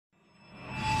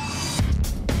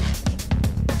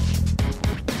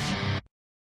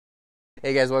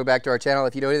Hey guys, welcome back to our channel.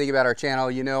 If you know anything about our channel,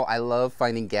 you know I love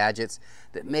finding gadgets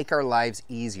that make our lives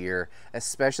easier,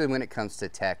 especially when it comes to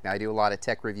tech. Now I do a lot of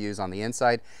tech reviews on the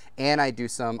inside and I do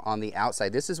some on the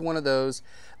outside. This is one of those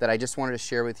that I just wanted to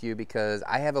share with you because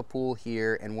I have a pool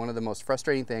here, and one of the most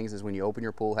frustrating things is when you open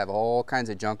your pool, have all kinds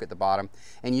of junk at the bottom,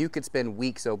 and you could spend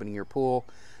weeks opening your pool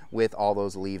with all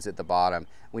those leaves at the bottom.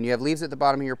 When you have leaves at the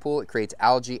bottom of your pool, it creates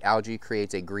algae. Algae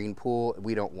creates a green pool.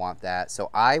 We don't want that. So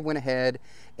I went ahead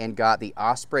and got the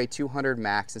Osprey 200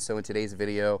 Max. And so in today's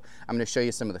video, I'm gonna show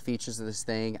you some of the features of this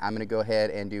thing. I'm gonna go ahead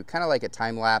and do kind of like a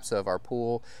time lapse of our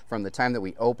pool from the time that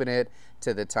we open it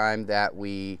to the time that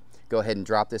we go ahead and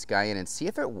drop this guy in and see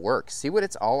if it works, see what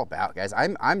it's all about, guys.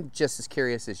 I'm just as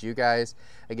curious as you guys.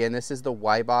 Again, this is the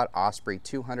Wybot Osprey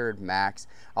 200 Max.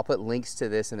 I'll put links to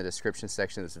this in the description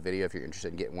section of this video if you're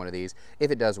interested in getting one of these,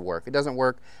 if it does work. If it doesn't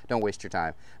work, don't waste your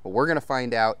time. But we're gonna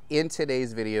find out in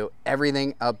today's video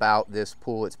everything about this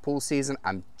pool. It's pool season.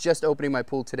 I'm just opening my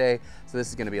pool today, so this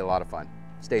is gonna be a lot of fun.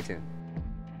 Stay tuned.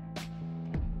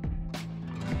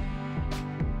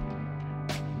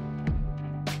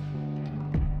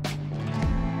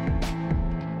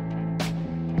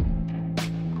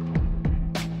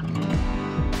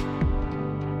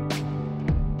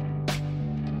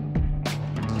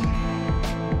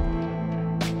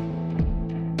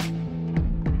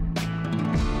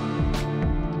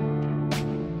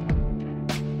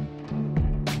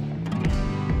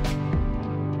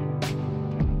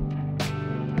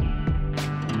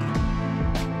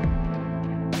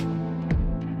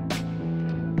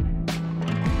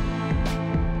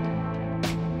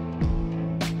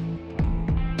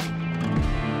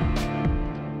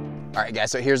 All right,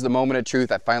 guys, so here's the moment of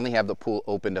truth. I finally have the pool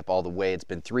opened up all the way. It's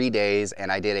been 3 days,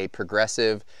 and I did a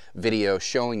progressive video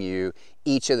showing you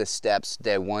each of the steps,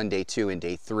 day 1, day 2, and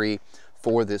day 3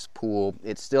 for this pool.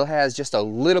 It still has just a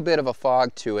little bit of a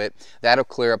fog to it. That'll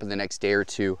clear up in the next day or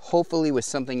two. Hopefully with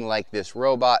something like this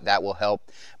robot, that will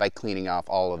help by cleaning off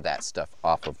all of that stuff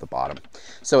off of the bottom.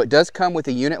 So it does come with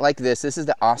a unit like this. This is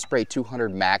the Osprey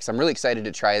 200 Max. I'm really excited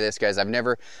to try this, guys.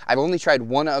 I've only tried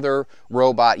one other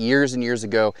robot years and years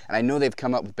ago, and I know they've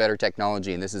come up with better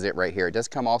technology, and this is it right here. It does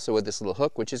come also with this little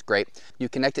hook, which is great. You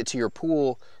connect it to your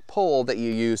pool pole that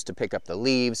you use to pick up the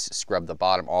leaves, scrub the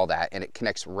bottom, all that, and it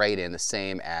connects right in, the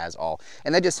same as all.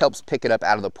 And that just helps pick it up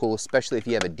out of the pool, especially if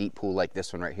you have a deep pool like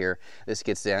this one right here. This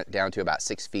gets down to about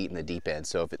 6 feet in the deep end.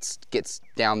 So if it gets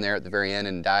down there at the very end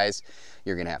and dies,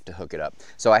 you're gonna have to hook it up.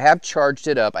 So I have charged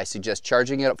it up. I suggest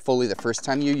charging it up fully the first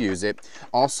time you use it.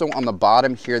 Also on the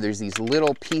bottom here, there's these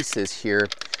little pieces here,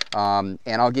 and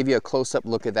I'll give you a close-up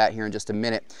look at that here in just a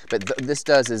minute. But this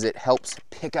does is it helps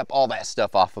pick up all that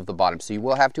stuff off of the bottom. So you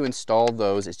will have to install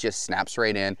those. It just snaps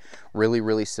right in. Really,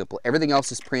 really simple. Everything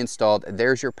else is pre-installed.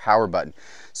 There's your power button.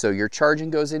 So your charging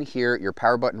goes in here, your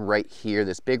power button right here,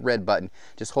 this big red button.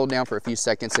 Just hold down for a few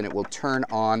seconds and it will turn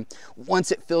on.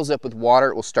 Once it fills up with water,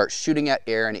 it will start shooting out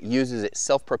air, and it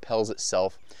self-propels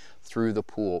itself through the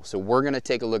pool. So we're gonna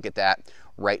take a look at that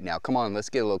right now. Come on, let's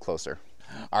get a little closer.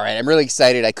 All right, I'm really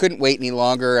excited. I couldn't wait any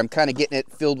longer. I'm kind of getting it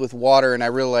filled with water, and I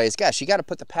realized, gosh, you got to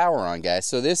put the power on, guys.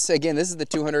 So this, again, this is the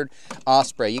 200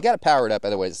 Osprey. You got to power it up,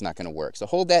 otherwise it's not going to work. So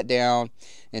hold that down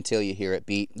until you hear it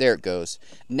beep. There it goes.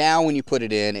 Now when you put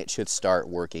it in, it should start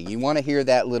working. You want to hear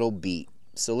that little beep.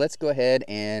 So let's go ahead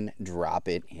and drop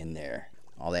it in there.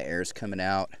 All that air is coming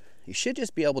out. You should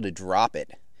just be able to drop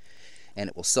it, and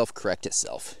it will self-correct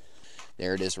itself.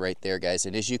 There it is right there, guys.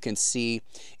 And as you can see,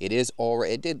 it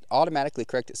did automatically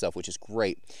correct itself, which is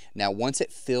great. Now, once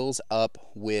it fills up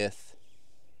with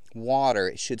water,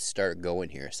 it should start going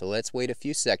here. So let's wait a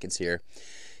few seconds here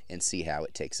and see how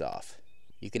it takes off.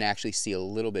 You can actually see a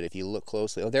little bit if you look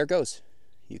closely. Oh, there it goes.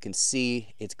 You can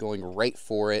see it's going right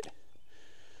for it.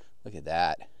 Look at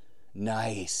that.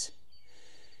 Nice.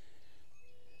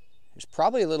 There's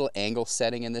probably a little angle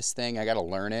setting in this thing. I got to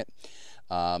learn it.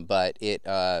 But it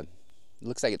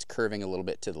looks like it's curving a little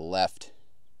bit to the left.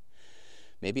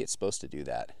 Maybe it's supposed to do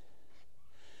that.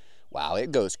 Wow,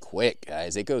 it goes quick,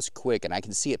 guys. It goes quick, and I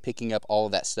can see it picking up all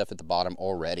of that stuff at the bottom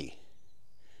already.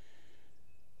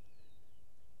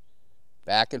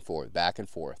 Back and forth, back and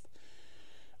forth.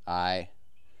 I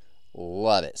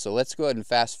love it. So let's go ahead and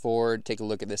fast forward, take a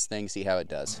look at this thing, see how it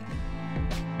does.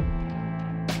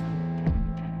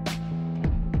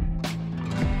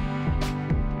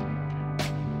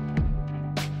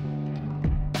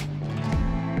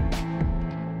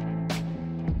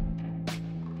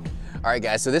 All right,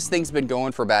 guys, so this thing's been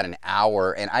going for about an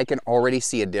hour, and I can already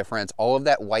see a difference. All of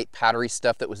that white powdery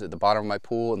stuff that was at the bottom of my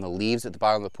pool and the leaves at the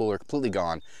bottom of the pool are completely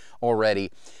gone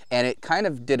already. And it kind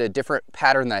of did a different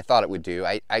pattern than I thought it would do.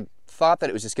 I thought that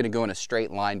it was just gonna go in a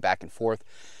straight line back and forth,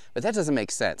 but that doesn't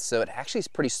make sense. So it actually is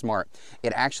pretty smart.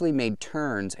 It actually made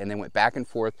turns and then went back and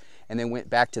forth and then went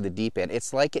back to the deep end.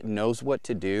 It's like it knows what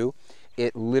to do.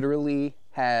 It literally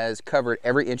has covered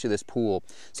every inch of this pool.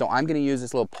 So I'm gonna use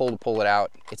this little pole to pull it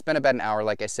out. It's been about an hour,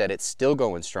 like I said, it's still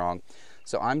going strong.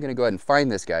 So I'm gonna go ahead and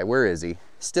find this guy. Where is he?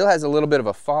 Still has a little bit of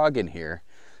a fog in here,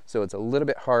 so it's a little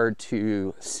bit hard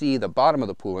to see the bottom of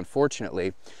the pool,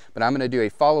 unfortunately. But I'm gonna do a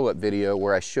follow-up video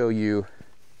where I show you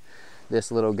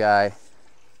this little guy.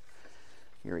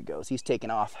 Here he goes, he's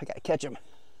taking off. I gotta catch him.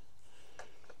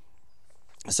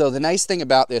 So the nice thing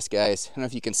about this, guys, I don't know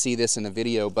if you can see this in the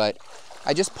video, but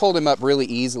I just pulled him up really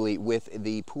easily with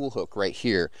the pool hook right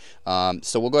here.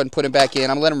 So we'll go ahead and put him back in.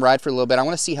 I'm gonna let him ride for a little bit. I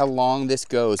wanna see how long this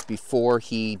goes before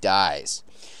he dies.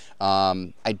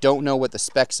 I don't know what the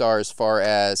specs are as far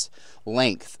as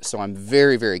length, so I'm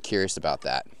very, very curious about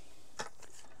that.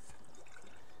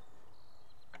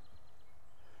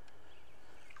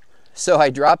 So I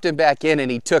dropped him back in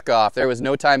and he took off. There was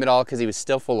no time at all because he was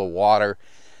still full of water.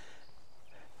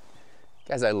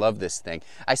 Guys, I love this thing.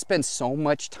 I spend so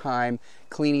much time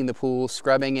cleaning the pool,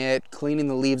 scrubbing it, cleaning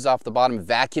the leaves off the bottom,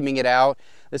 vacuuming it out.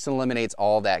 This eliminates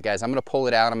all that, guys. I'm gonna pull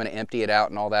it out, I'm gonna empty it out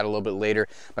and all that a little bit later,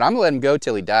 but I'm gonna let him go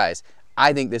till he dies.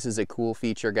 I think this is a cool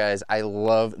feature, guys. I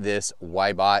love this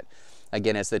Wybot.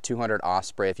 Again, it's the 200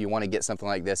 Osprey. If you want to get something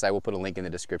like this, I will put a link in the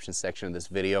description section of this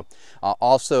video. I'll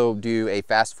also do a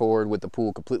fast forward with the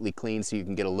pool completely clean so you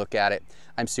can get a look at it.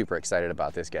 I'm super excited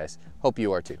about this, guys. Hope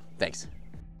you are too. Thanks.